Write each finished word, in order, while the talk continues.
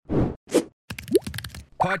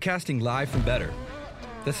Podcasting live from Better.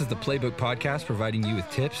 This is the Playbook Podcast, providing you with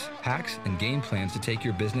tips, hacks, and game plans to take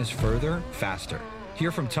your business further, faster.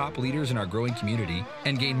 Hear from top leaders in our growing community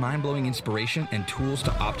and gain mind-blowing inspiration and tools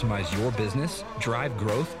to optimize your business, drive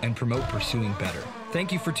growth, and promote pursuing better.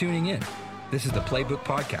 Thank you for tuning in. This is the Playbook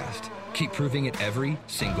Podcast. Keep proving it every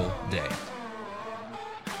single day.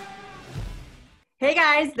 Hey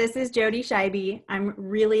guys, this is Jody Scheibe. I'm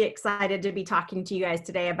really excited to be talking to you guys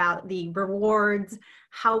today about the rewards,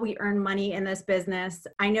 how we earn money in this business.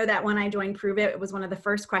 I know that when I joined Prove It, it was one of the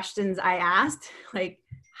first questions I asked, like,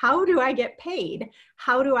 how do I get paid?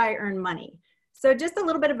 How do I earn money? So just a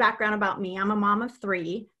little bit of background about me. I'm a mom of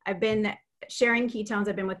 3. I've been sharing ketones.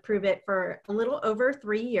 I've been with Prove It for a little over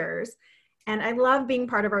 3 years. And I love being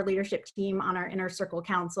part of our leadership team on our Inner Circle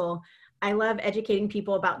Council. I love educating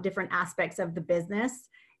people about different aspects of the business.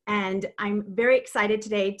 And I'm very excited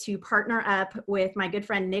today to partner up with my good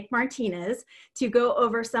friend, Nick Martinez, to go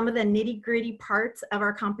over some of the nitty-gritty parts of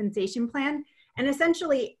our compensation plan and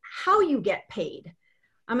essentially how you get paid.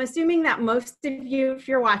 I'm assuming that most of you, if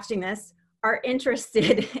you're watching this, are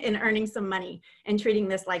interested in earning some money and treating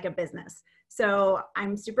this like a business. So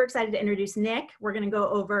I'm super excited to introduce Nick. We're going to go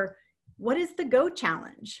over what is the Go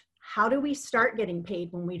Challenge? How do we start getting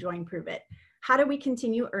paid when we join Prove It? How do we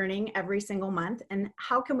continue earning every single month? And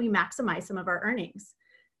how can we maximize some of our earnings?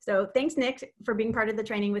 So thanks, Nick, for being part of the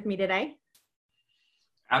training with me today.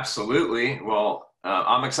 Absolutely. Well,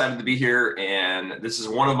 I'm excited to be here. And this is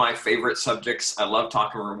one of my favorite subjects. I love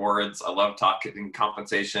talking rewards. I love talking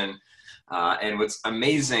compensation. And what's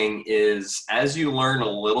amazing is as you learn a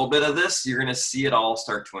little bit of this, you're going to see it all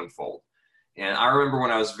start to unfold. And I remember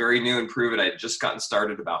when I was very new in Prove It, I had just gotten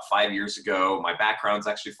started about 5 years ago. My background's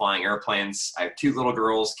actually flying airplanes. I have 2 little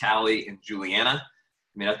girls, Callie and Juliana.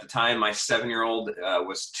 I mean, at the time, my 7-year-old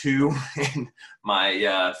was 2, and my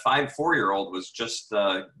 4-year-old was just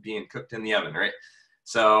being cooked in the oven, right?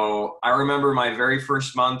 So I remember my very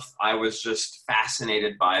first month, I was just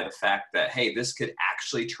fascinated by the fact that, hey, this could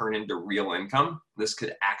actually turn into real income. This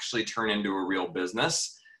could actually turn into a real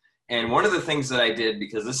business. And one of the things that I did,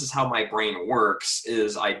 because this is how my brain works,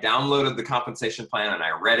 is I downloaded the compensation plan and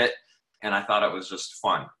I read it, and I thought it was just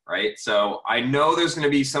fun, right? So I know there's going to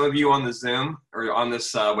be some of you on the Zoom or on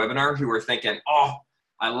this webinar who are thinking, oh,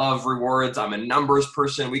 I love rewards. I'm a numbers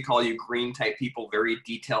person. We call you green type people, very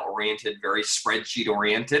detail oriented, very spreadsheet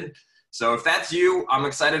oriented. So if that's you, I'm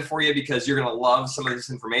excited for you because you're going to love some of this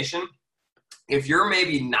information. If you're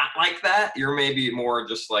maybe not like that, you're maybe more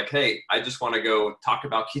just like, hey, I just want to go talk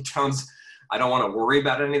about ketones. I don't want to worry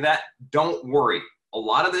about any of that. Don't worry. A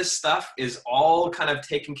lot of this stuff is all kind of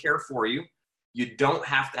taken care of for you. You don't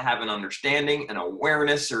have to have an understanding, an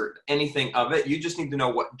awareness, or anything of it. You just need to know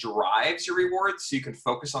what drives your rewards so you can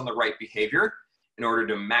focus on the right behavior in order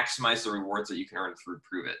to maximize the rewards that you can earn through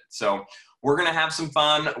Prove It. So we're going to have some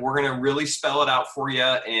fun. We're going to really spell it out for you.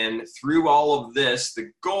 And through all of this,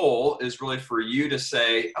 the goal is really for you to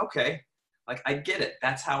say, okay, like I get it.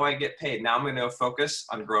 That's how I get paid. Now I'm going to focus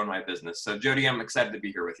on growing my business. So Jody, I'm excited to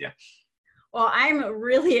be here with you. Well, I'm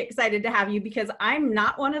really excited to have you because I'm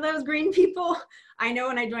not one of those green people. I know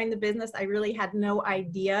when I joined the business, I really had no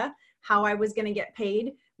idea how I was going to get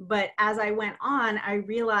paid. But as I went on, I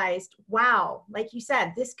realized, wow, like you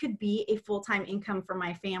said, this could be a full-time income for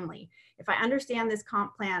my family. If I understand this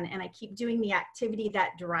comp plan and I keep doing the activity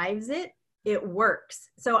that drives it, it works.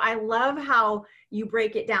 So I love how you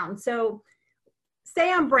break it down. So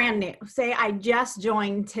say I'm brand new, say I just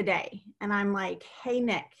joined today and I'm like, hey,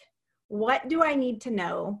 Nick, what do I need to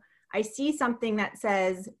know? I see something that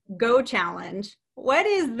says Go Challenge. What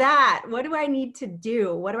is that? What do I need to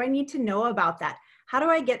do? What do I need to know about that? How do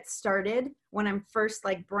I get started when I'm first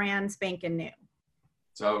like brand spanking new?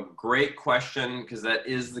 So great question, because that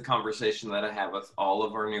is the conversation that I have with all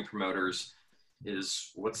of our new promoters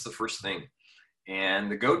is what's the first thing? And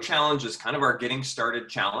the Go Challenge is kind of our getting started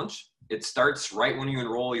challenge. It starts right when you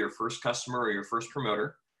enroll your first customer or your first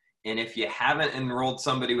promoter. And if you haven't enrolled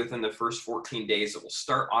somebody within the first 14 days, it will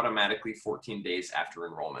start automatically 14 days after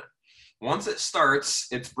enrollment. Once it starts,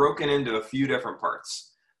 it's broken into a few different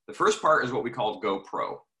parts. The first part is what we call Go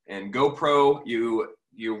Pro. And Go Pro, you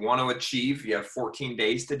want to achieve, you have 14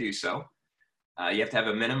 days to do so. You have to have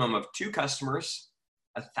a minimum of 2 customers,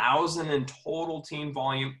 1,000 in total team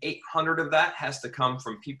volume. 800 of that has to come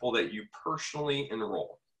from people that you personally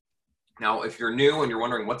enroll. Now, if you're new and you're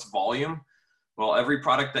wondering what's volume, well, every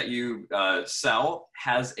product that you sell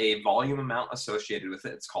has a volume amount associated with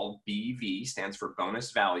it. It's called BV, stands for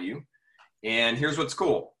bonus value. And here's what's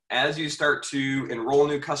cool. As you start to enroll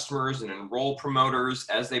new customers and enroll promoters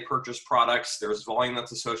as they purchase products, there's volume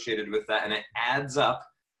that's associated with that, and it adds up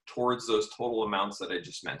towards those total amounts that I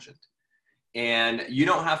just mentioned. And you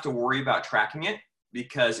don't have to worry about tracking it,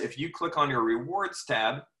 because if you click on your rewards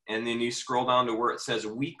tab and then you scroll down to where it says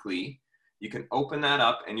weekly, you can open that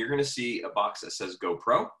up and you're going to see a box that says Go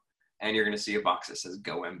Pro, and you're going to see a box that says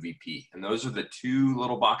Go MVP. And those are the two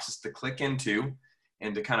little boxes to click into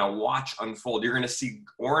and to kind of watch unfold. You're going to see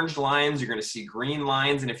orange lines, you're going to see green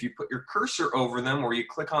lines, and if you put your cursor over them or you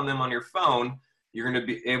click on them on your phone, you're going to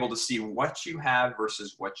be able to see what you have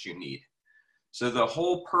versus what you need. So the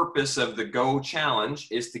whole purpose of the Go Challenge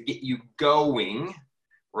is to get you going,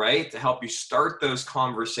 right? To help you start those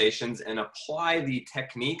conversations and apply the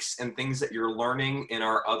techniques and things that you're learning in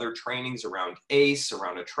our other trainings around ACE,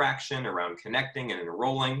 around attraction, around connecting and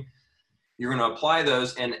enrolling. You're going to apply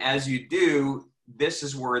those, and as you do, this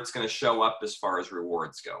is where it's going to show up as far as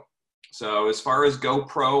rewards go. So as far as Go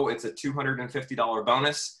Pro, it's a $250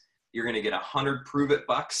 bonus. You're going to get 100 Prove It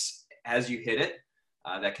bucks as you hit it.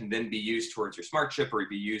 That can then be used towards your Smart Chip or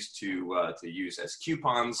be used to use as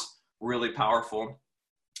coupons. Really powerful.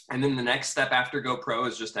 And then the next step after Go Pro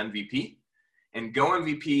is just MVP. And Go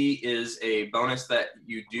MVP is a bonus that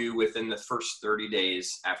you do within the first 30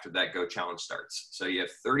 days after that Go Challenge starts. So you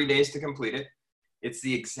have 30 days to complete it. It's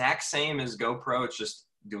the exact same as Go Pro, it's just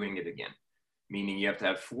doing it again. Meaning you have to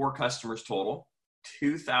have 4 customers total,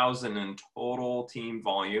 2,000 in total team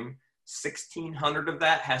volume. 1,600 of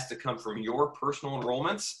that has to come from your personal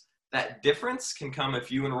enrollments. That difference can come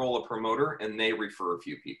if you enroll a promoter and they refer a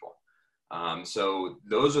few people. So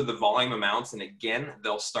those are the volume amounts, and again,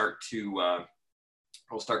 they'll start to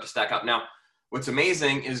stack up. Now, what's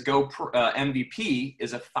amazing is MVP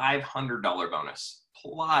is a $500 bonus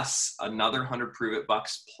plus another 100 Prove It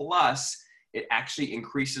bucks, plus it actually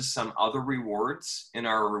increases some other rewards in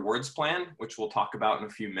our rewards plan, which we'll talk about in a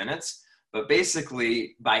few minutes. But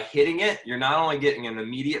basically, by hitting it, you're not only getting an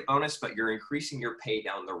immediate bonus, but you're increasing your pay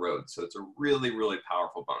down the road. So it's a really, really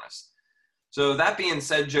powerful bonus. So that being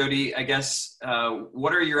said, Jody, I guess,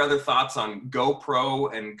 what are your other thoughts on Go Pro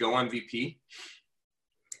and Go MVP?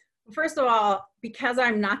 First of all, because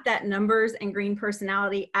I'm not that numbers and green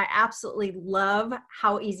personality, I absolutely love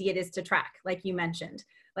how easy it is to track, like you mentioned.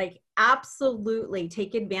 Like, absolutely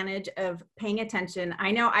take advantage of paying attention.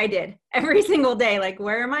 I know I did every single day. Like,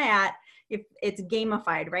 where am I at? If it's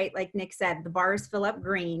gamified, right? Like Nick said, the bars fill up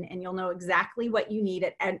green and you'll know exactly what you need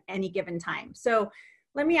at any given time. So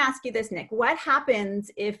let me ask you this, Nick, what happens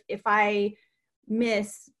if I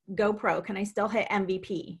miss Go Pro? Can I still hit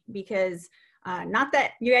MVP? Because not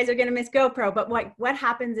that you guys are going to miss Go Pro, but what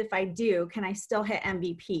happens if I do? Can I still hit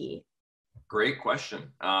MVP? Great question.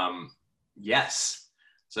 Yes.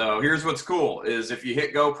 So here's what's cool is if you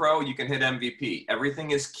hit Go Pro, you can hit MVP.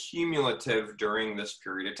 Everything is cumulative during this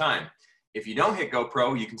period of time. If you don't hit Go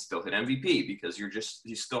Pro, you can still hit MVP because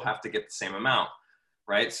you still have to get the same amount,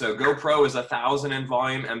 right? So Go Pro is 1,000 in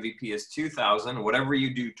volume, MVP is 2,000. Whatever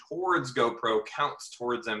you do towards Go Pro counts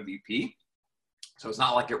towards MVP. So it's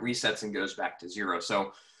not like it resets and goes back to 0.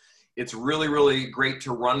 So it's really, really great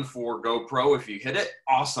to run for Go Pro. If you hit it,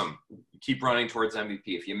 awesome. You keep running towards MVP.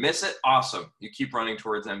 If you miss it, awesome. You keep running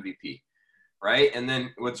towards MVP. Right? And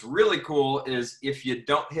then what's really cool is if you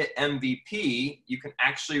don't hit MVP, you can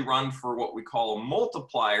actually run for what we call a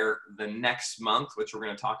multiplier the next month, which we're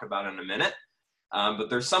going to talk about in a minute.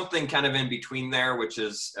 But there's something kind of in between there, which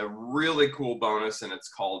is a really cool bonus, and it's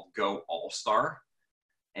called Go All-Star.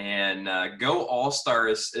 And Go All-Star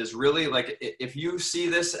is really like, if you see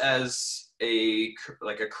this as a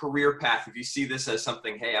career path, if you see this as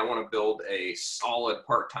something, hey, I want to build a solid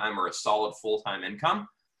part-time or a solid full-time income,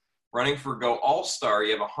 running for Go All-Star,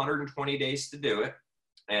 you have 120 days to do it.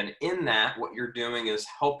 And in that, what you're doing is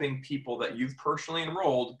helping people that you've personally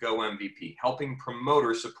enrolled go MVP, helping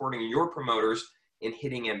promoters, supporting your promoters in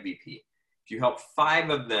hitting MVP. If you help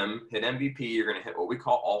 5 of them hit MVP, you're going to hit what we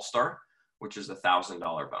call All-Star, which is a $1,000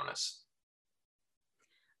 bonus.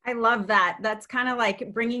 I love that. That's kind of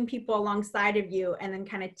like bringing people alongside of you and then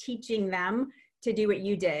kind of teaching them to do what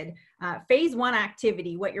you did. Phase 1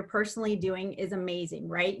 activity, what you're personally doing is amazing,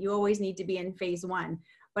 right? You always need to be in phase 1,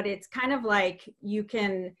 but it's kind of like you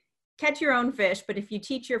can catch your own fish, but if you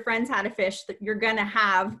teach your friends how to fish, you're going to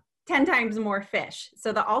have 10 times more fish.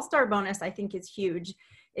 So the All-Star bonus, I think, is huge.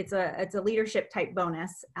 It's a leadership type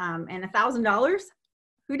bonus, and $1,000.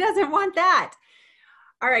 Who doesn't want that?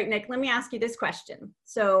 All right, Nick, let me ask you this question.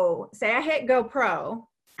 So say I hit Go Pro,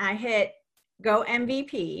 I hit Go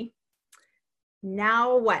MVP.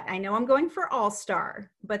 Now what? I know I'm going for All-Star,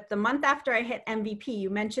 but the month after I hit MVP, you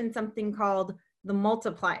mentioned something called the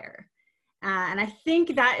multiplier. And I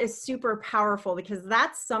think that is super powerful because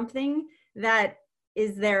that's something that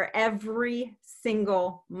is there every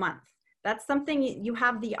single month. That's something you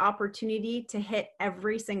have the opportunity to hit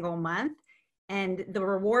every single month. And the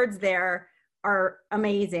rewards there are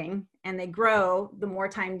amazing, and they grow the more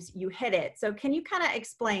times you hit it. So can you kind of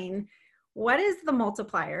explain what is the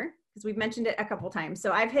multiplier? Because we've mentioned it a couple times.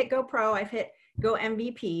 So I've hit Go Pro, I've hit Go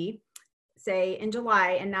MVP, say in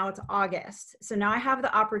July, and now it's August. So now I have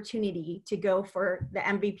the opportunity to go for the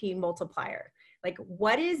MVP multiplier. Like,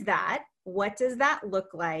 what is that? What does that look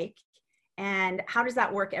like? And how does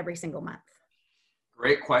that work every single month?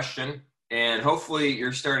 Great question. And hopefully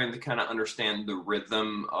you're starting to kind of understand the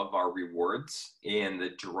rhythm of our rewards and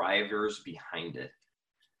the drivers behind it.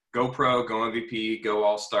 Go Pro, Go MVP, Go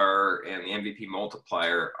All-Star, and the MVP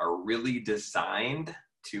multiplier are really designed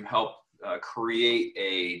to help create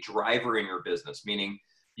a driver in your business, meaning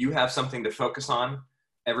you have something to focus on.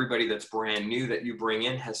 Everybody that's brand new that you bring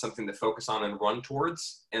in has something to focus on and run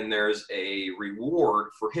towards, and there's a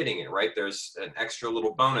reward for hitting it, right? There's an extra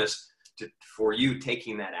little bonus for you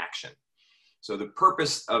taking that action. So the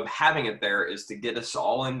purpose of having it there is to get us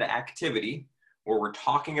all into activity where we're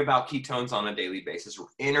talking about ketones on a daily basis. We're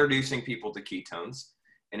introducing people to ketones.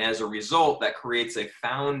 And as a result, that creates a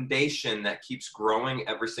foundation that keeps growing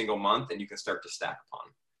every single month, and you can start to stack upon.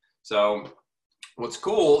 So what's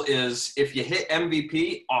cool is if you hit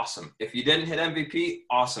MVP, awesome. If you didn't hit MVP,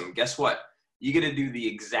 awesome. Guess what? You get to do the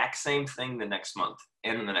exact same thing the next month,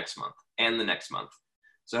 and the next month, and the next month.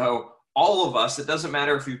 So all of us, it doesn't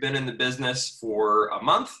matter if you've been in the business for a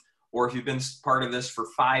month or if you've been part of this for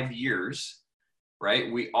 5 years,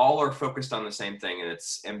 right? We all are focused on the same thing, and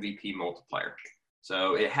it's MVP multiplier.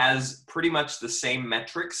 So it has pretty much the same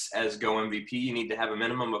metrics as Go MVP. You need to have a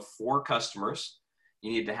minimum of 4 customers.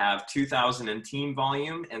 You need to have 2,000 in team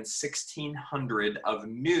volume and 1,600 of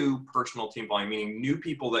new personal team volume, meaning new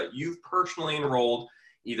people that you've personally enrolled,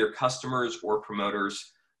 either customers or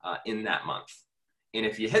promoters in that month. And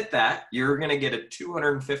if you hit that, you're going to get a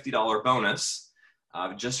 $250 bonus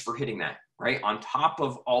just for hitting that, right? On top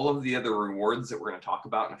of all of the other rewards that we're going to talk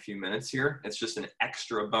about in a few minutes here, it's just an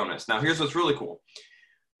extra bonus. Now, here's what's really cool.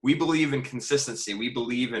 We believe in consistency. We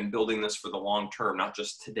believe in building this for the long term, not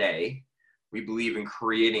just today. We believe in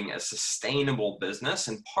creating a sustainable business.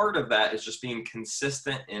 And part of that is just being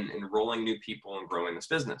consistent in enrolling new people and growing this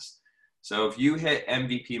business. So if you hit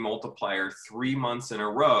MVP multiplier 3 months in a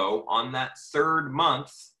row, on that 3rd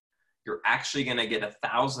month, you're actually going to get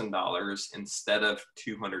 $1,000 instead of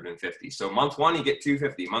 $250. So month 1, you get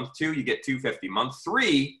 $250. Month 2, you get $250. Month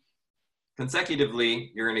 3,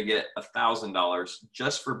 consecutively, you're going to get $1,000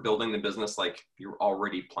 just for building the business like you're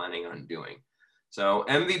already planning on doing. So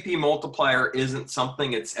MVP multiplier isn't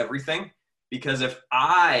something, it's everything. Because if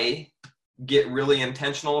I get really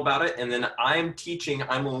intentional about it, and then I'm teaching,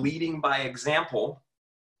 I'm leading by example,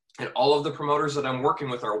 and all of the promoters that I'm working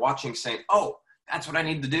with are watching saying, oh, that's what I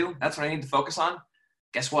need to do. That's what I need to focus on.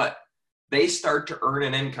 Guess what? They start to earn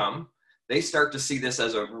an income. They start to see this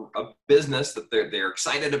as a business that they're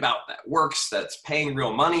excited about, that works, that's paying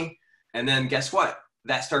real money. And then guess what?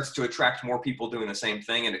 That starts to attract more people doing the same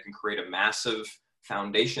thing, and it can create a massive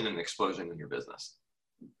foundation and explosion in your business.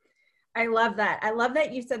 I love that. I love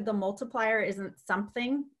that you said the multiplier isn't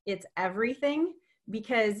something, it's everything,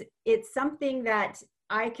 because it's something that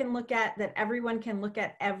I can look at, that everyone can look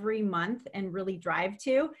at every month and really drive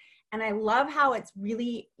to. And I love how it's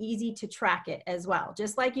really easy to track it as well.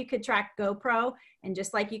 Just like you could track Go Pro, and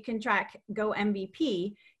just like you can track Go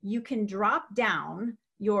MVP, you can drop down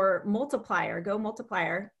your multiplier, Go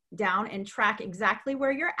multiplier, down and track exactly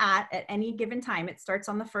where you're at any given time. It starts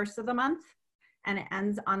on the 1st of the month and it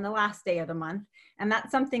ends on the last day of the month. And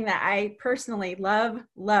that's something that I personally love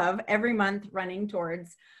every month, running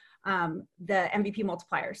towards the MVP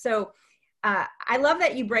multiplier. So I love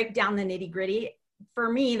that you break down the nitty gritty.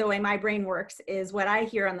 For me, the way my brain works is what I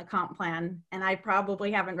hear on the comp plan, and I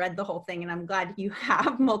probably haven't read the whole thing, and I'm glad you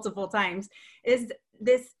have multiple times, is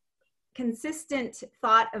this consistent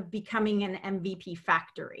thought of becoming an MVP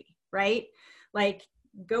factory, right? Like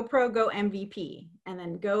Go Pro, Go MVP, and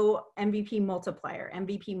then Go MVP multiplier,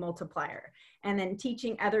 and then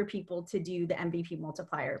teaching other people to do the MVP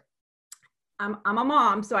multiplier. I'm a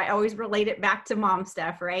mom, so I always relate it back to mom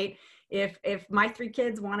stuff, right? If my 3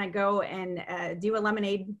 kids want to go and do a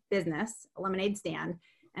lemonade business, a lemonade stand,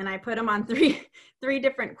 and I put them on three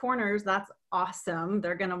different corners, that's awesome.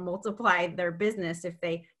 They're going to multiply their business if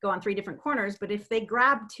they go on 3 different corners. But if they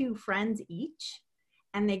grab 2 friends each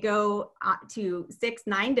and they go to 6,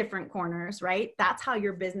 9 different corners, right? That's how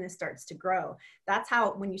your business starts to grow. That's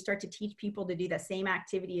how, when you start to teach people to do the same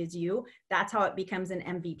activity as you, that's how it becomes an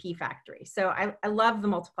MVP factory. So I love the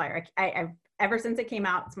multiplier. I've ever since it came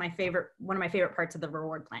out, it's one of my favorite parts of the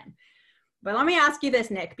reward plan. But let me ask you this,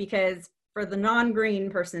 Nick, because for the non-green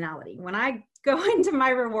personality, when I go into my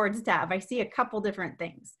rewards tab, I see a couple different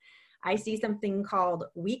things. I see something called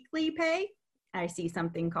weekly pay. I see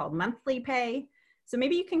something called monthly pay. So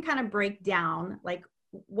maybe you can kind of break down, like,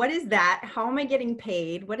 what is that? How am I getting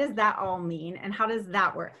paid? What does that all mean? And how does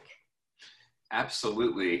that work?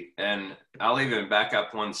 Absolutely. And I'll even back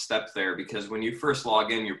up one step there, because when you first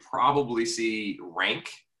log in, you probably see rank.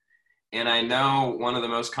 And I know one of the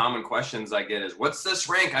most common questions I get is, what's this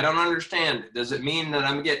rank? I don't understand. Does it mean that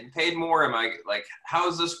I'm getting paid more? Am I like, how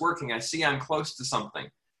is this working? I see I'm close to something.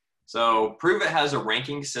 So Pruvit has a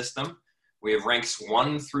ranking system. We have ranks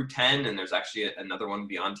 1 through 10, and there's actually another one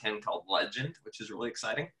beyond 10 called Legend, which is really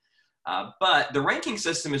exciting. But the ranking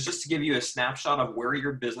system is just to give you a snapshot of where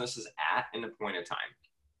your business is at in a point of time,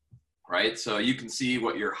 right? So you can see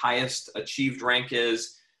what your highest achieved rank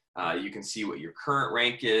is. You can see what your current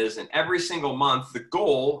rank is. And every single month, the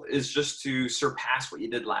goal is just to surpass what you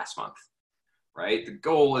did last month, right? The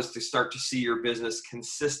goal is to start to see your business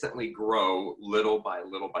consistently grow little by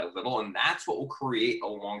little by little. And that's what will create a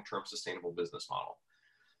long-term sustainable business model.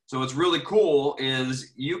 So what's really cool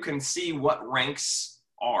is you can see what ranks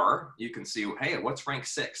are. You can see, hey, what's rank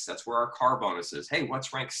 6? That's where our car bonus is. Hey,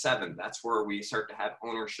 what's rank 7? That's where we start to have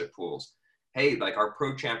ownership pools. Hey, like our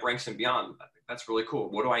Pro Champ ranks and beyond. That's really cool.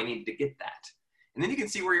 What do I need to get that? And then you can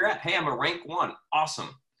see where you're at. Hey, I'm a rank 1.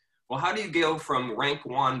 Awesome. Well, how do you go from rank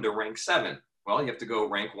 1 to rank 7? Well, you have to go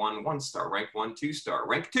rank 1, 1 star, rank 1, 2 star,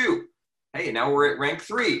 rank 2. Hey, now we're at rank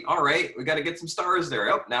 3. All right, we got to get some stars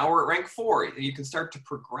there. Oh, now we're at rank 4. You can start to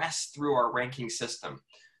progress through our ranking system.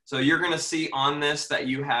 So you're going to see on this that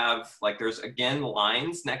you have, like, there's again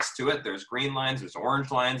lines next to it. There's green lines, there's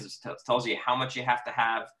orange lines. It tells you how much you have to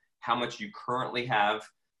have, how much you currently have.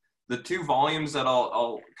 The 2 volumes that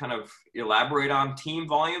I'll kind of elaborate on, team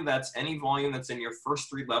volume, that's any volume that's in your first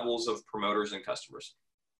 3 levels of promoters and customers,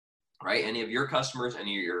 right? Any of your customers,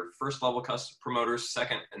 any of your first level promoters,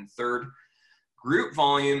 second and third. Group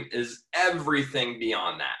volume is everything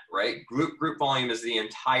beyond that, right? Group volume is the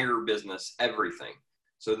entire business, everything.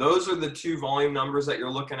 So those are the 2 volume numbers that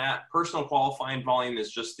you're looking at. Personal qualifying volume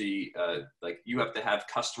is just the, like, you have to have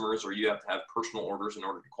customers or you have to have personal orders in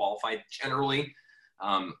order to qualify. Generally,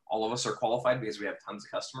 all of us are qualified because we have tons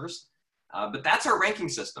of customers. But that's our ranking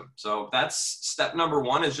system. So that's step number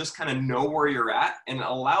 1, is just kind of know where you're at and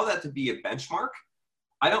allow that to be a benchmark.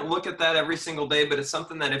 I don't look at that every single day, but it's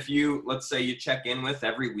something that if you, let's say you check in with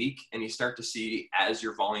every week and you start to see as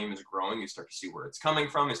your volume is growing, you start to see where it's coming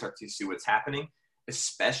from, you start to see what's happening,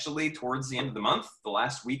 especially towards the end of the month, the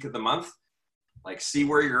last week of the month, like see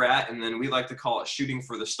where you're at. And then we like to call it shooting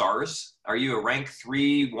for the stars. Are you a rank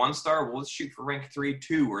 3 1 star? Well, let's shoot for rank 3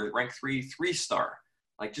 2 or rank 3 3 star.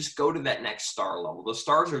 Like, just go to that next star level. The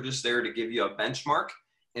stars are just there to give you a benchmark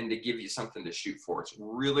and to give you something to shoot for. It's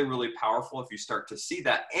really, really powerful if you start to see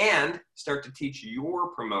that and start to teach your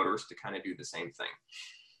promoters to kind of do the same thing.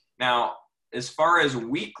 Now, as far as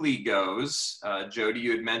weekly goes, Jody,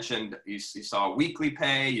 you had mentioned you saw weekly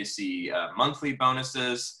pay, you see monthly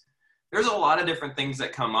bonuses. There's a lot of different things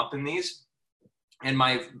that come up in these. And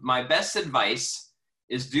my best advice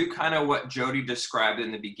is do kind of what Jody described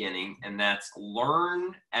in the beginning, and that's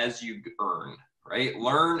learn as you earn, right?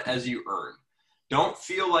 Learn as you earn. Don't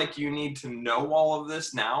feel like you need to know all of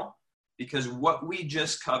this now, because what we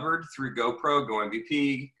just covered through GoPro, Go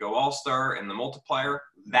MVP, Go All-Star, and the multiplier,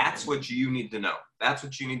 that's what you need to know. That's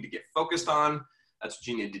what you need to get focused on. That's what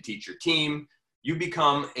you need to teach your team. You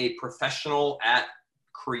become a professional at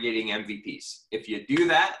creating MVPs. If you do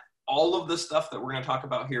that, all of the stuff that we're going to talk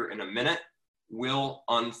about here in a minute will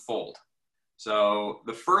unfold. So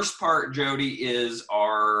the first part, Jody, is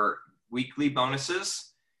our weekly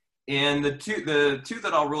bonuses. And the two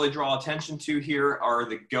that I'll really draw attention to here are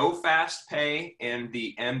the Go Fast Pay and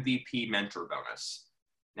the MVP Mentor Bonus.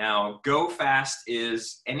 Now, Go Fast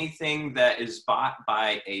is anything that is bought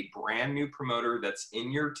by a brand new promoter that's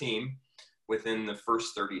in your team within the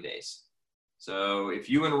first 30 days. So if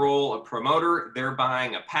you enroll a promoter, they're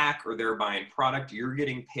buying a pack or they're buying product, you're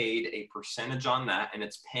getting paid a percentage on that, and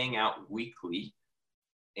it's paying out weekly.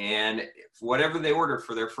 And whatever they order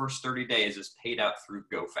for their first 30 days is paid out through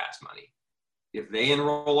Go Fast money. If they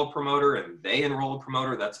enroll a promoter and they enroll a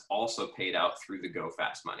promoter, that's also paid out through the Go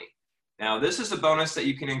Fast money. Now, this is a bonus that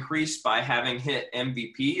you can increase by having hit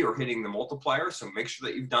MVP or hitting the multiplier. So make sure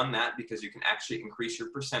that you've done that, because you can actually increase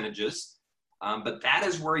your percentages. But that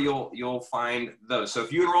is where you'll find those. So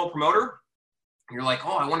if you enroll a promoter, you're like,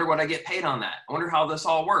 oh, I wonder what I get paid on that. I wonder how this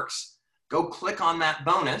all works. Go click on that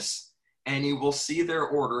bonus, and you will see their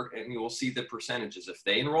order and you will see the percentages. If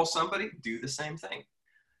they enroll somebody, do the same thing.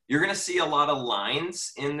 You're going to see a lot of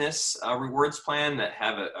lines in this rewards plan that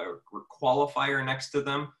have a qualifier next to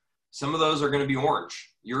them. Some of those are going to be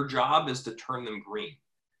orange. Your job is to turn them green.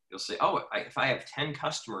 You'll say, oh, if I have 10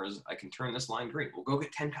 customers, I can turn this line green. Well, go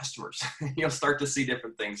get 10 customers. You'll start to see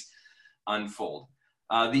different things unfold.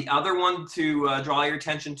 The other one to draw your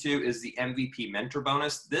attention to is the MVP Mentor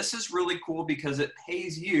Bonus. This is really cool because it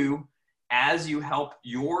pays you as you help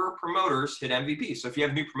your promoters hit MVP. So if you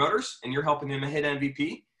have new promoters and you're helping them hit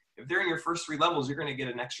MVP, if they're in your first 3 levels, you're going to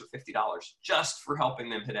get an extra $50 just for helping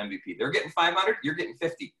them hit MVP. They're getting 500, you're getting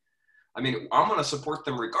 50. I mean, I'm going to support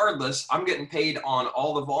them regardless. I'm getting paid on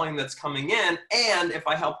all the volume that's coming in. And if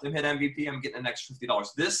I help them hit MVP, I'm getting an extra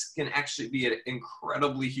 $50. This can actually be an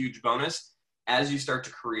incredibly huge bonus as you start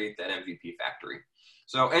to create that MVP factory.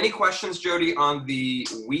 So any questions, Jody, on the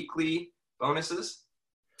weekly bonuses?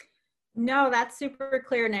 No, that's super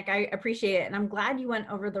clear, Nick. I appreciate it. And I'm glad you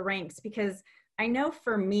went over the ranks, because I know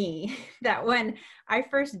for me that when I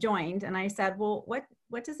first joined and I said, well,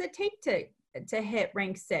 what does it take to hit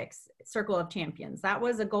rank 6, Circle of Champions? That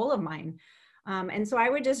was a goal of mine. And so I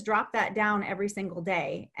would just drop that down every single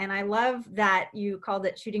day. And I love that you called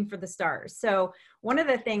it shooting for the stars. So one of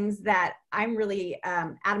the things that I'm really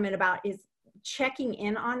adamant about is checking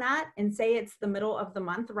in on that, and say it's the middle of the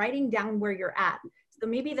month, writing down where you're at. So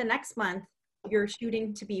maybe the next month you're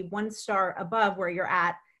shooting to be 1 star above where you're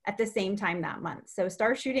at the same time that month. So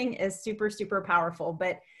star shooting is super, super powerful.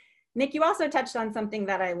 But Nick, you also touched on something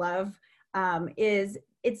that I love, is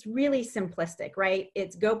it's really simplistic, right?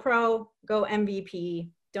 It's go pro, go MVP,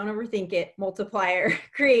 don't overthink it, multiplier,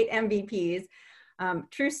 create MVPs.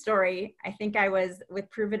 True story. I think I was with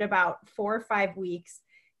Prove It about 4 or 5 weeks,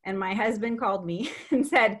 and my husband called me and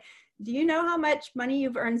said, do you know how much money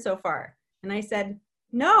you've earned so far? And I said,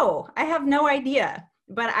 no, I have no idea.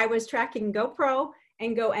 But I was tracking Go Pro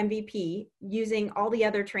and Go MVP using all the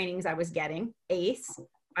other trainings I was getting, ACE,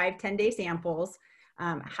 5-10-day samples,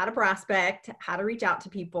 how to prospect, how to reach out to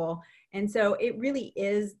people. And so it really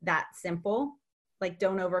is that simple. Like,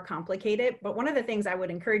 don't overcomplicate it. But one of the things I would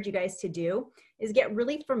encourage you guys to do is get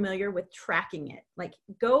really familiar with tracking it. Like,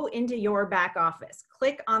 go into your back office,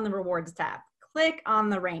 click on the rewards tab, click on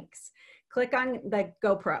the ranks, click on the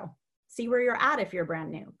Go Pro, see where you're at if you're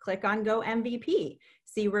brand new, click on Go MVP,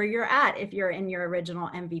 see where you're at if you're in your original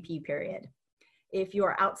MVP period. If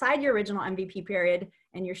you're outside your original MVP period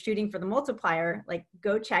and you're shooting for the multiplier, like,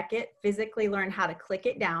 go check it, physically learn how to click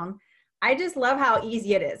it down. I just love how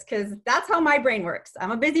easy it is, because that's how my brain works.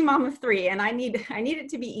 I'm a busy mom of 3, and I need it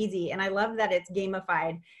to be easy. And I love that it's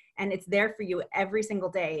gamified and it's there for you every single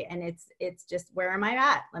day. And it's just, where am I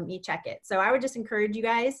at? Let me check it. So I would just encourage you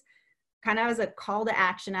guys, kind of as a call to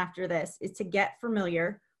action after this, is to get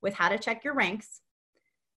familiar with how to check your ranks,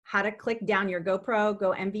 how to click down your Go Pro,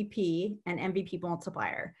 Go MVP, and MVP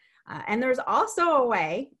multiplier. And there's also a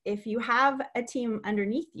way, if you have a team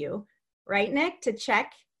underneath you, right, Nick, to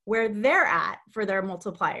check where they're at for their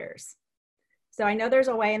multipliers. So I know there's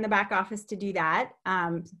a way in the back office to do that.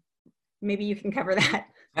 Maybe you can cover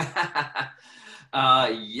that.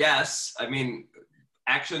 Yes. I mean,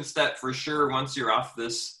 action step for sure, once you're off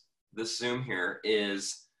this Zoom here,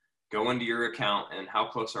 is go into your account and how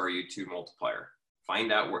close are you to multiplier?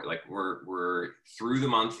 Find out where, like, we're through the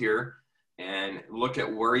month here, and look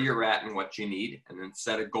at where you're at and what you need, and then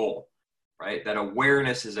set a goal, right? That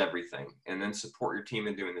awareness is everything, and then support your team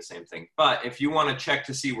in doing the same thing. But if you want to check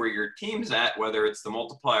to see where your team's at, whether it's the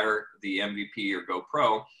multiplier, the MVP, or Go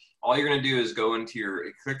Pro, all you're going to do is go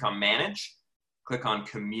into click on manage, click on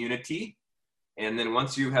community. And then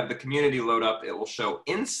once you have the community load up, it will show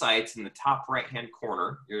insights in the top right-hand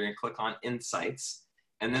corner. You're going to click on insights.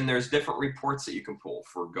 And then there's different reports that you can pull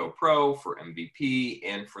for Go Pro, for MVP,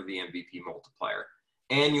 and for the MVP multiplier.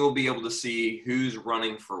 And you'll be able to see who's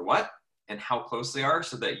running for what and how close they are,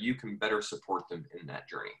 so that you can better support them in that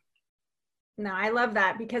journey. No, I love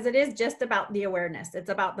that, because it is just about the awareness.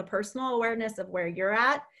 It's about the personal awareness of where you're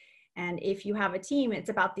at. And if you have a team, it's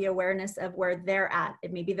about the awareness of where they're at.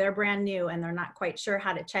 Maybe they're brand new and they're not quite sure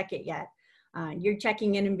how to check it yet. You're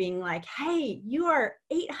checking in and being like, hey, you are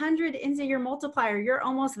 800 into your multiplier. You're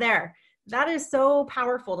almost there. That is so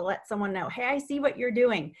powerful to let someone know, hey, I see what you're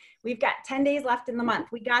doing. We've got 10 days left in the month.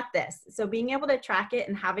 We got this. So being able to track it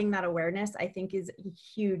and having that awareness, I think, is a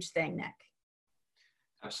huge thing, Nick.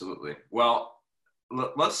 Absolutely. Well,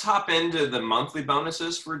 let's hop into the monthly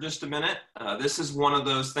bonuses for just a minute. This is one of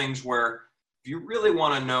those things where, if you really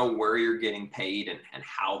want to know where you're getting paid and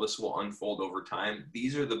how this will unfold over time,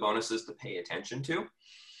 these are the bonuses to pay attention to.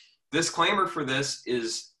 Disclaimer for this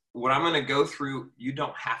is, what I'm going to go through, you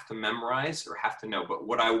don't have to memorize or have to know. But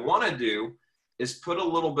what I want to do is put a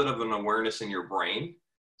little bit of an awareness in your brain,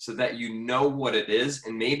 so that you know what it is,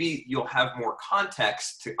 and maybe you'll have more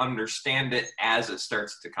context to understand it as it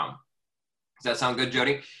starts to come. Does that sound good,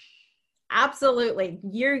 Jody? Absolutely.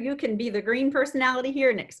 You can be the green personality here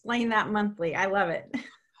and explain that monthly. I love it.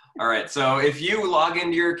 All right. So if you log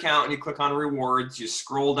into your account and you click on rewards, you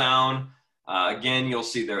scroll down, again, you'll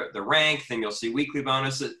see the rank, then you'll see weekly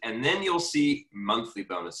bonuses, and then you'll see monthly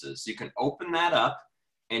bonuses. So you can open that up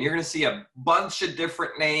and you're going to see a bunch of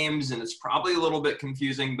different names, and it's probably a little bit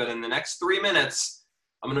confusing, but in the next 3 minutes,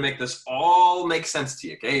 I'm going to make this all make sense to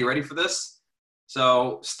you. Okay. You ready for this?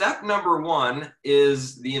 So step number 1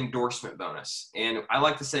 is the endorsement bonus. And I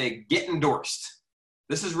like to say, get endorsed.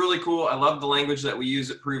 This is really cool. I love the language that we use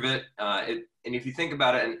at Prove It. And if you think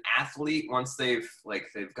about it, an athlete, once they've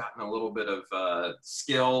gotten a little bit of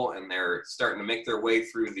skill and they're starting to make their way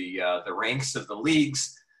through the ranks of the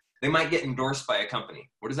leagues, they might get endorsed by a company.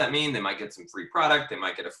 What does that mean? They might get some free product. They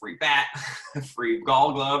might get a free bat, a free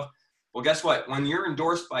golf glove. Well, guess what? When you're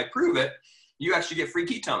endorsed by Prove It, you actually get free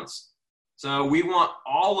ketones. So we want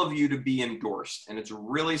all of you to be endorsed, and it's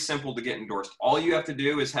really simple to get endorsed. All you have to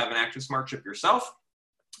do is have an active smart chip yourself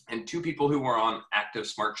and 2 people who are on active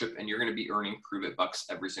smart chip, and you're going to be earning Prove It bucks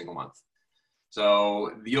every single month.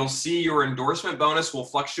 So you'll see your endorsement bonus will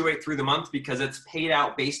fluctuate through the month because it's paid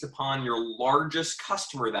out based upon your largest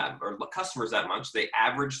customers that month. They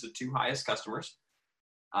average the 2 highest customers,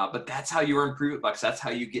 but that's how you earn Prove It bucks. That's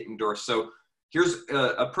how you get endorsed. So here's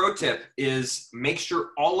a pro tip is make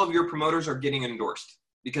sure all of your promoters are getting endorsed,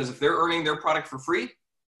 because if they're earning their product for free,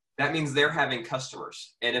 that means they're having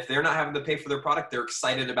customers. And if they're not having to pay for their product, they're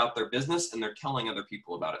excited about their business and they're telling other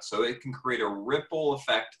people about it. So it can create a ripple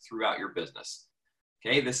effect throughout your business.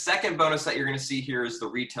 Okay, the second bonus that you're going to see here is the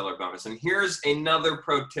retailer bonus. And here's another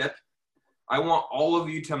pro tip. I want all of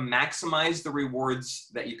you to maximize the rewards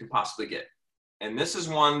that you can possibly get. And this is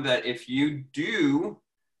one that if you do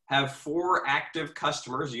have 4 active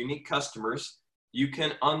customers, unique customers, you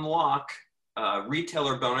can unlock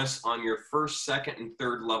retailer bonus on your first, second, and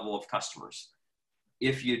third level of customers.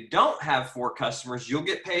 If you don't have 4 customers, you'll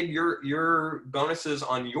get paid your bonuses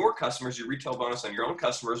on your customers, your retail bonus on your own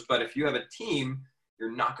customers. But if you have a team,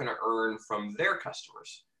 you're not going to earn from their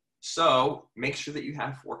customers. So make sure that you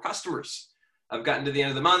have 4 customers. I've gotten to the end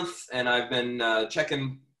of the month and I've been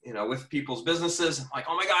checking, with people's businesses. I'm like,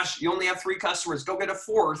 oh my gosh, you only have 3 customers. Go get a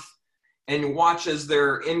 4th. And watch as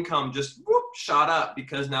their income just shot up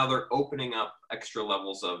because now they're opening up extra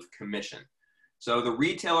levels of commission. So the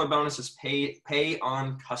retailer bonus is pay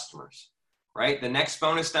on customers, right? The next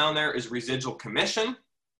bonus down there is residual commission.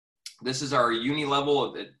 This is our uni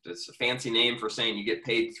level. It's a fancy name for saying you get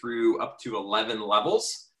paid through up to 11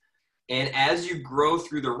 levels. And as you grow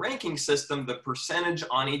through the ranking system, the percentage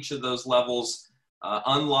on each of those levels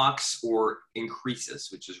unlocks or increases,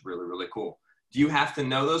 which is really, really cool. Do you have to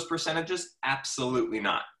know those percentages? Absolutely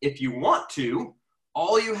not. If you want to,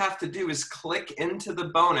 all you have to do is click into the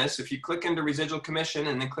bonus. If you click into residual commission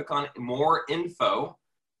and then click on more info,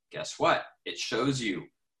 guess what? It shows you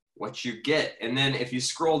what you get. And then if you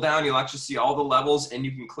scroll down, you'll actually see all the levels, and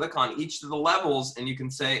you can click on each of the levels and you can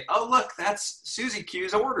say, oh, look, that's Susie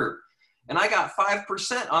Q's order. And I got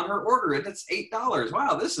 5% on her order and it's $8.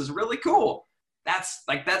 Wow, this is really cool. That's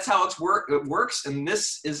how it works. And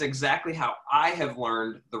this is exactly how I have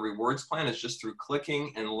learned the rewards plan, is just through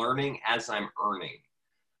clicking and learning as I'm earning.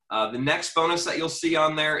 The next bonus that you'll see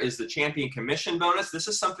on there is the champion commission bonus. This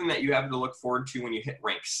is something that you have to look forward to when you hit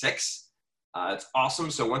rank 6. It's awesome.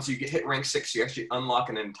 So once you hit rank 6, you actually unlock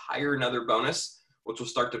an entire another bonus, which will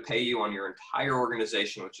start to pay you on your entire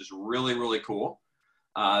organization, which is really, really cool.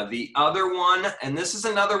 The other one, and this is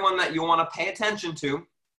another one that you want to pay attention to,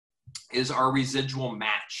 is our residual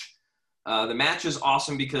match. The match is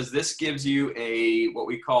awesome because this gives you what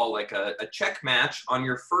we call like a check match on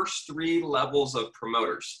your first 3 levels of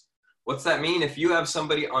promoters. What's that mean? If you have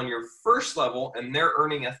somebody on your first level and they're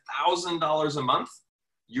earning $1,000 a month,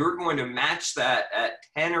 you're going to match that at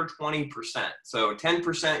 10 or 20%. So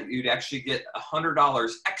 10%, you'd actually get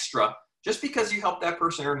 $100 extra just because you helped that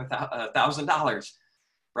person earn $1,000,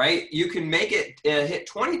 right? You can make it hit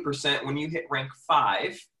 20% when you hit rank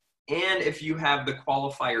 5. And if you have the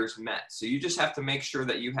qualifiers met. So you just have to make sure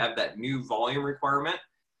that you have that new volume requirement,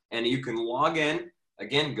 and you can log in,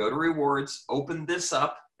 again, go to rewards, open this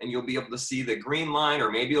up, and you'll be able to see the green line, or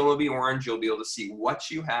maybe it'll be orange. You'll be able to see what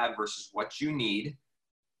you have versus what you need.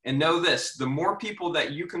 And know this, the more people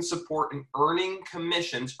that you can support in earning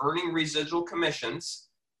commissions, earning residual commissions,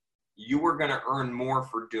 you are going to earn more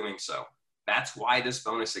for doing so. That's why this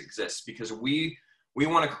bonus exists, because we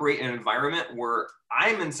want to create an environment where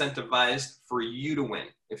I'm incentivized for you to win.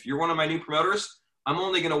 If you're one of my new promoters, I'm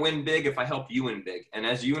only going to win big if I help you win big. And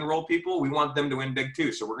as you enroll people, we want them to win big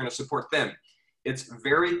too. So we're going to support them. It's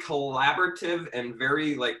very collaborative and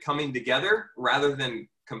very like coming together rather than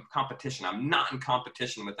competition. I'm not in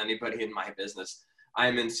competition with anybody in my business.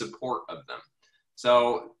 I'm in support of them.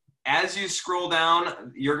 So as you scroll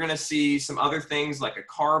down, you're going to see some other things like a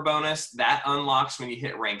car bonus that unlocks when you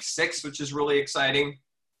hit rank 6, which is really exciting.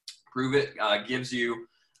 Prove It gives you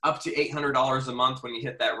up to $800 a month when you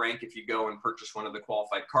hit that rank if you go and purchase one of the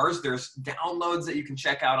qualified cars. There's downloads that you can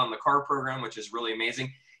check out on the car program, which is really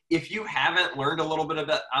amazing. If you haven't learned a little bit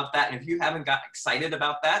about that, and if you haven't got excited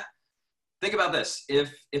about that, think about this.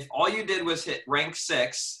 If all you did was hit rank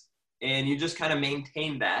 6 and you just kind of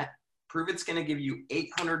maintained that, Prove It's going to give you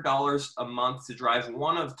 $800 a month to drive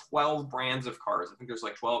one of 12 brands of cars. I think there's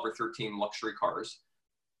like 12 or 13 luxury cars,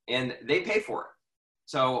 and they pay for it.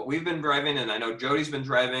 So we've been driving, and I know Jody's been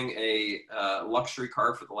driving a luxury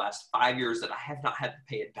car for the last 5 years that I have not had to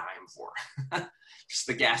pay a dime for. Just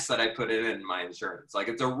the gas that I put in my insurance. Like,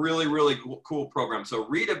 it's a really, really cool program. So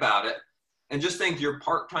read about it and just think your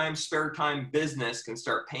part-time, spare time business can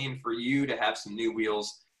start paying for you to have some new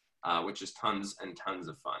wheels, which is tons and tons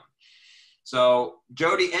of fun. So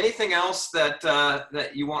Jody, anything else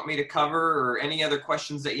that you want me to cover, or any other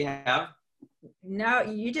questions that you have? No,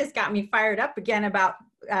 you just got me fired up again about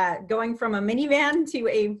going from a minivan to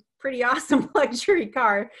a pretty awesome luxury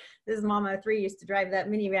car. This is Mama of 3 used to drive that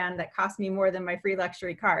minivan that cost me more than my free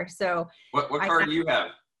luxury car. So what car do you have?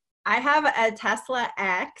 I have a Tesla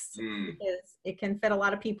X because it can fit a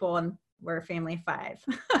lot of people, and we're a family of 5.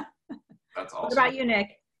 That's awesome. What about you,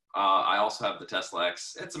 Nick? I also have the Tesla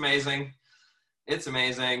X. It's amazing. It's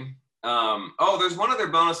amazing. Oh, there's one other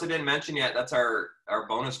bonus I didn't mention yet. That's our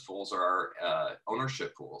bonus pools, or our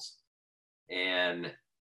ownership pools. And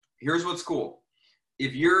here's what's cool.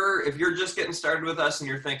 If you're just getting started with us and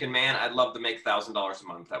you're thinking, man, I'd love to make $1,000 a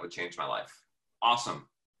month, that would change my life. Awesome.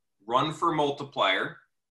 Run for multiplier,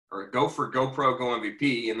 or go for GoPro, Go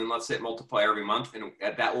MVP, and then let's hit multiplier every month, and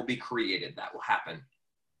that will be created. That will happen.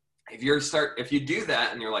 If you do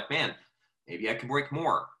that and you're like, man, maybe I can break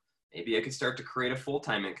more. Maybe I could start to create a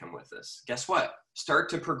full-time income with this. Guess what? Start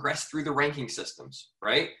to progress through the ranking systems,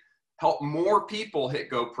 right? Help more people hit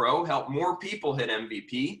GoPro, help more people hit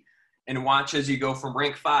MVP, and watch as you go from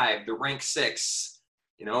rank 5 to rank 6,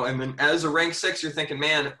 and then as a rank 6, you're thinking,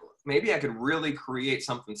 man, maybe I could really create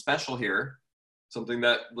something special here, something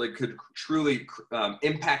that like could truly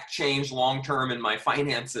impact change long-term in my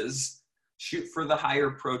finances. Shoot for the higher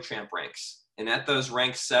pro champ ranks. And at those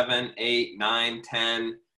ranks 7, 8, 9,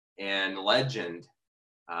 10, and legend,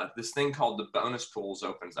 this thing called the bonus pools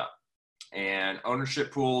opens up. And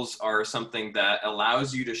ownership pools are something that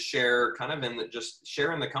allows you to share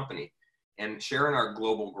share in the company and share in our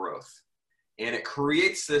global growth. And it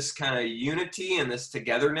creates this kind of unity and this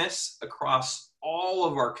togetherness across all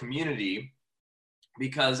of our community,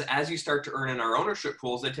 because as you start to earn in our ownership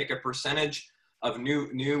pools, they take a percentage of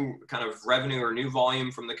new kind of revenue or new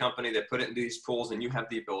volume from the company. They put it into these pools, and you have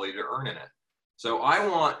the ability to earn in it. So I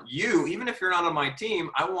want you, even if you're not on my team,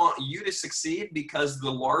 I want you to succeed, because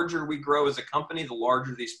the larger we grow as a company, the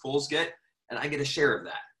larger these pools get, and I get a share of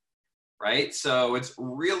that, right? So it's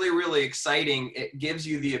really, really exciting. It gives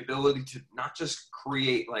you the ability to not just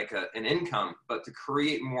create like an income, but to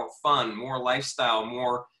create more fun, more lifestyle,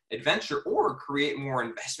 more adventure, or create more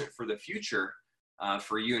investment for the future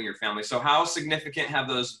for you and your family. So how significant have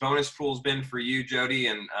those bonus pools been for you, Jody?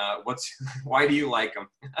 And why do you like them?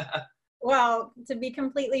 Well, to be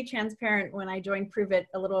completely transparent, when I joined Prove It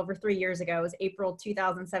a little over 3 years ago, it was April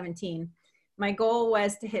 2017. My goal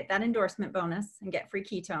was to hit that endorsement bonus and get free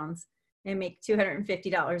ketones and make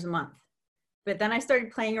 $250 a month. But then I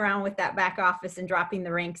started playing around with that back office and dropping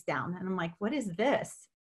the ranks down. And I'm like, what is this?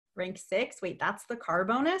 Rank 6? Wait, that's the car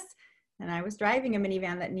bonus? And I was driving a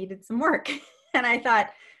minivan that needed some work. And I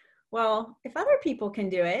thought, well, if other people can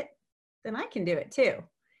do it, then I can do it too.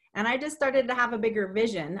 And I just started to have a bigger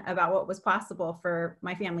vision about what was possible for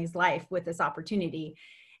my family's life with this opportunity.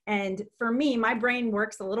 And for me, my brain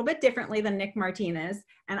works a little bit differently than Nick Martinez.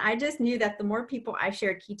 And I just knew that the more people I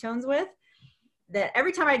shared ketones with, that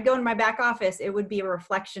every time I'd go in my back office, it would be a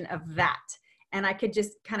reflection of that. And I could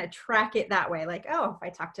just kind of track it that way. Like, oh, if I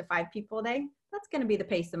talk to 5 people a day, that's going to be the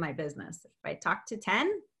pace of my business. If I talk to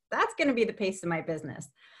 10, that's going to be the pace of my business.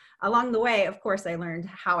 Along the way, of course, I learned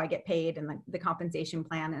how I get paid and the compensation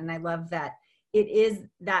plan. And I love that it is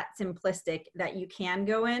that simplistic, that you can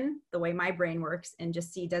go in the way my brain works and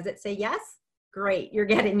just see, does it say yes? great, you're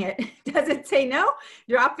getting it. Does it say no?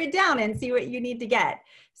 Drop it down and see what you need to get.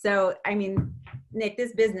 So, I mean, Nick,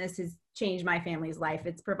 this business has changed my family's life.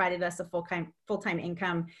 It's provided us a full-time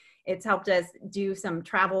income. It's helped us do some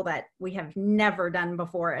travel that we have never done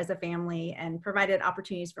before as a family, and provided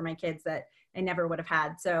opportunities for my kids that I never would have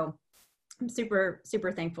had. So I'm super,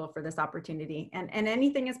 super thankful for this opportunity. And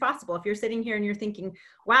anything is possible. If you're sitting here and you're thinking,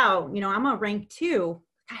 wow, you know, I'm a rank 2,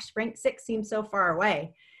 gosh, rank 6 seems so far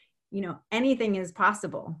away. You know, anything is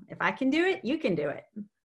possible. If I can do it, you can do it.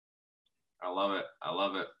 I love it. I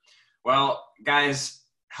love it. Well, guys,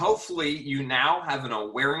 hopefully you now have an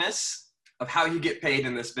awareness of how you get paid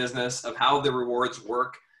in this business, of how the rewards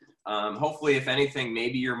work. Hopefully, if anything,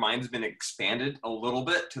 maybe your mind's been expanded a little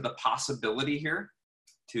bit to the possibility here,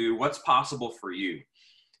 to what's possible for you.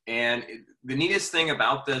 And the neatest thing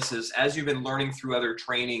about this is, as you've been learning through other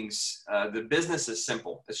trainings, the business is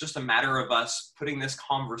simple. It's just a matter of us putting this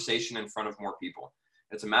conversation in front of more people.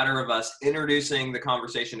 It's a matter of us introducing the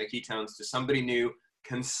conversation to ketones to somebody new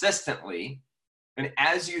consistently. And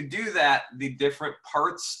as you do that, the different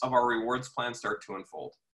parts of our rewards plan start to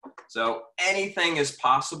unfold. So anything is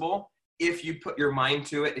possible if you put your mind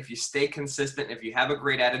to it, if you stay consistent, if you have a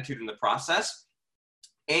great attitude in the process.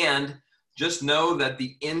 And just know that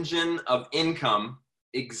the engine of income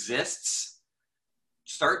exists.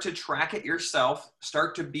 Start to track it yourself,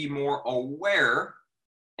 start to be more aware,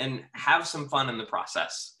 and have some fun in the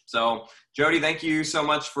process. So Jody, thank you so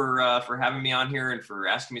much for having me on here and for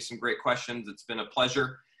asking me some great questions. It's been a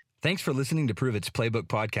pleasure. Thanks for listening to Prove It's Playbook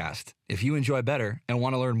podcast. If you enjoy better and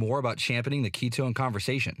want to learn more about championing the ketone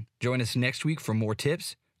conversation, join us next week for more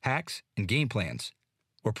tips, hacks, and game plans.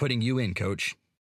 We're putting you in, coach.